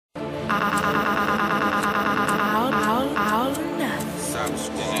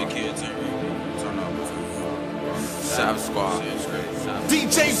Squad.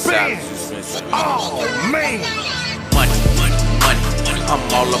 DJ Bandz. Oh man. Money, money, I'm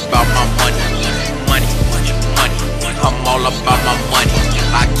all about my money. Money, money, I'm all about my money.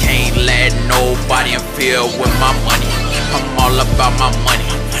 I can't let nobody interfere with my money. I'm all about my money.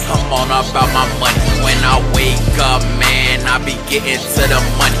 I'm all about my money. When I wake up, man, I be getting to the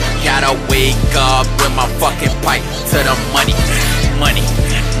money. Gotta wake up with my fucking pipe to the money. Money,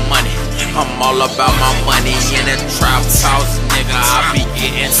 money, I'm all about my money. In a trap house, nigga, I be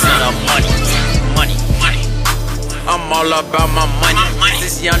getting to the money. Money, money, I'm all about my money.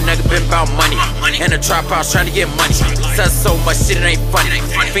 This young nigga been about money. In a trap house trying to get money. Says so much shit it ain't funny.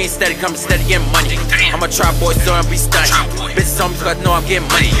 Fiend steady coming steady getting money. I'm a trap boy so I be stunning. Bitches on me cause I know I'm getting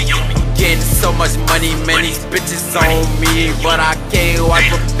money. Getting so much money, man, these bitches on me. But I can't wipe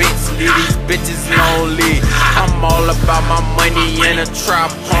a bitch, leave these bitches lonely. I'm all about my money in a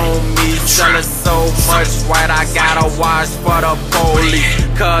trap, homie. Selling so much white, I gotta watch for the police.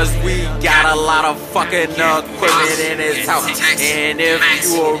 Cause we got a lot of fucking equipment in this house. And if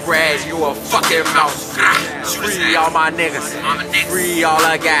you a rat, you a fucking mouse. Free all my niggas, free all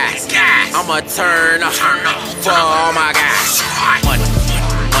the guys. I'ma turn up for all my guys. Money,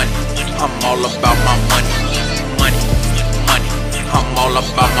 money, I'm all about my money. Money, money, I'm all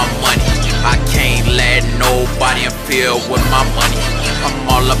about my money. I can't let nobody interfere with my money. I'm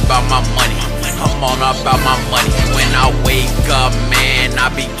all about my money. I'm all about my money. When I wake up, man, I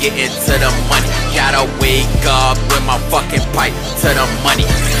be getting to the money. Gotta wake up with my fucking pipe to the money.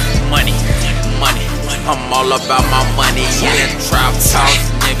 Money, money, I'm all about my money. In a trap house,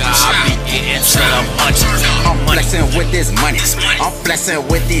 nigga, I be getting to the money. I'm flexing with this money. I'm flexing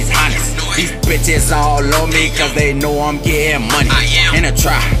with these honest. These bitches all on me cause they know I'm getting money. In a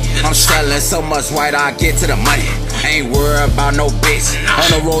trap, I'm selling so much white I get to the money. Ain't worried about no bitch. On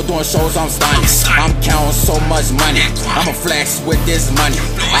the road doing shows, I'm stunning. I'm counting so much money. I'ma flex with this money.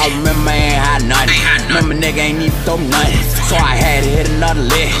 I remember I ain't had nothing. Remember nigga ain't even throw nothing. So I had to hit another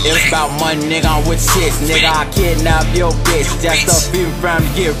lick. It was about money, nigga, I'm with shits. Nigga, I kidnap your bitch. Just a few from to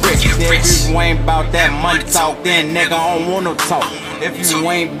get rich. If you ain't about that money talk, then nigga, I don't want no talk. If you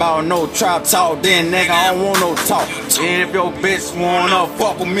ain't about no trap talk, then nigga, I don't want no talk. And if your bitch wanna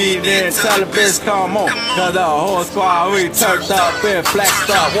fuck with me, then tell the bitch come on. Cause the whole squad, we turned up and flexed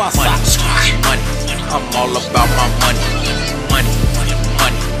up. What's up? Money, I'm all about my money. Money,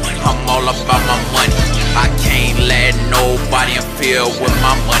 money, I'm all about my money. I can't let nobody interfere with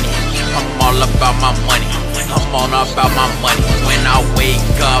my money. I'm all about my money. I'm all about my money. When I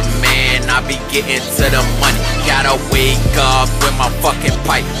wake up, man, I be getting to the money. Gotta wake up with my fucking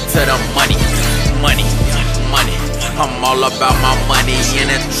pipe to the money. Money, money, I'm all about my money. In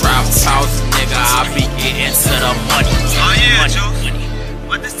a trap house, nigga, I be getting to the money. Oh yeah, Joe.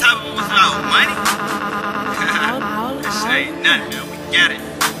 What this topic was about? Money? This ain't nothing, man. We got it.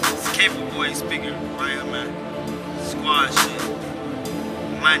 It's Capable Boy speaking right here, man. Squad shit.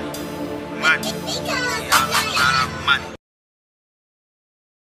 Money. Money.